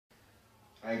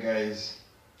Hi guys,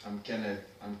 I'm Kenneth.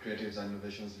 I'm Creatives and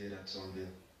Innovations Lead at Somville.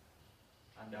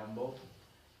 And I'm Bob.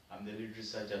 I'm the lead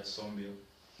researcher at Somville.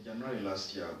 In January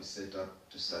last year, we set up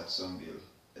to start Somville,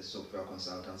 a software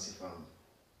consultancy firm.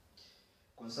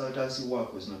 Consultancy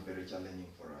work was not very challenging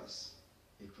for us.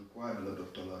 It required a lot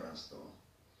of tolerance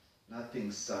though.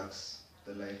 Nothing sucks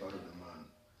the life out of a man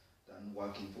than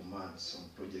working for months on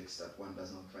projects that one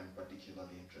does not find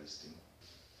particularly interesting.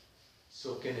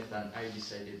 So Kenneth and I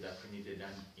decided that we needed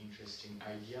an interesting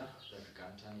idea that we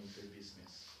can turn into a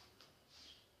business.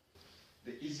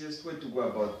 The easiest way to go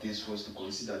about this was to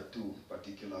consider two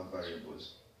particular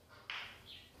variables.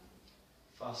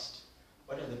 First,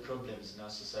 what are the problems in our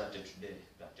society today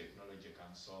that technology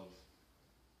can solve?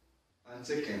 And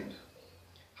second,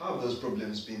 how have those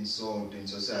problems been solved in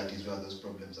societies where those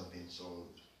problems have been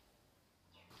solved?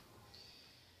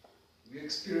 We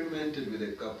experimented with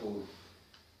a couple of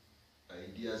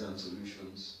ideas and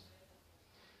solutions,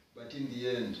 but in the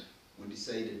end, we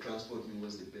decided TransportMe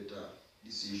was the better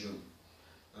decision,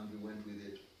 and we went with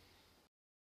it.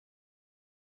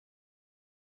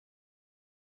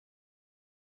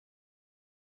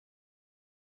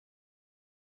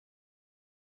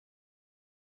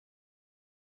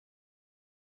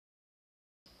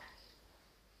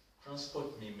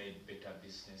 TransportMe made better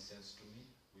business sense to me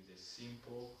with a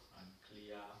simple and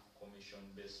clear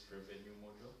commission-based revenue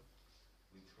model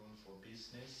with room for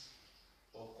business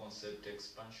or concept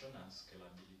expansion and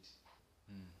scalability.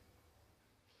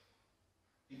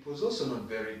 It was also not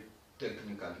very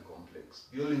technically complex.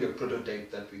 Building a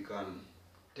prototype that we can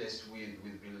test with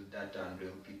real data and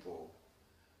real people,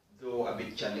 though a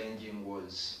bit challenging,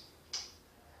 was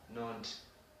not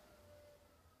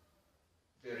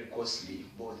very costly,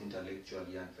 both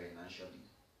intellectually and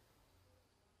financially.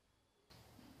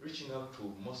 Reaching out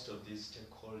to most of these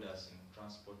stakeholders in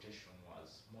transportation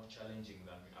was more challenging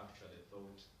than we actually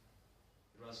thought.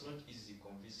 It was not easy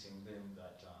convincing them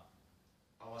that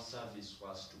our service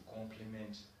was to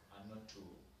complement and not to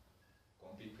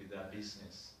compete with their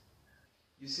business.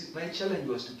 You see, my challenge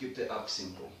was to keep the app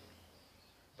simple,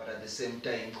 but at the same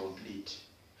time complete.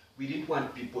 We didn't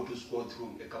want people to scroll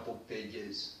through a couple of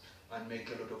pages and make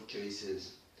a lot of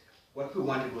choices. What we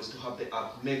wanted was to have the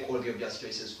app make all the obvious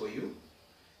choices for you,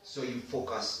 so you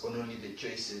focus on only the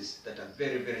choices that are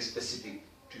very, very specific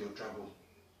to your travel.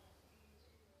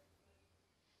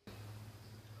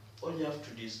 All you have to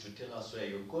do is to tell us where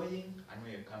you're going and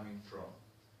where you're coming from,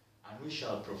 and we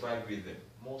shall provide with the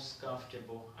most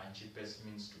comfortable and cheapest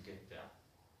means to get there.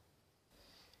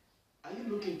 Are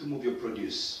you looking to move your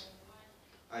produce?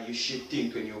 Are you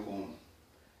shifting to a new home?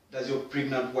 Does your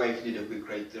pregnant wife need a quick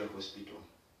ride to the hospital?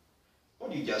 Or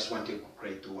do you just want a quick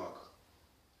ride to work?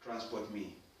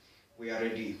 TransportMe. We are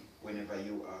ready whenever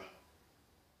you are.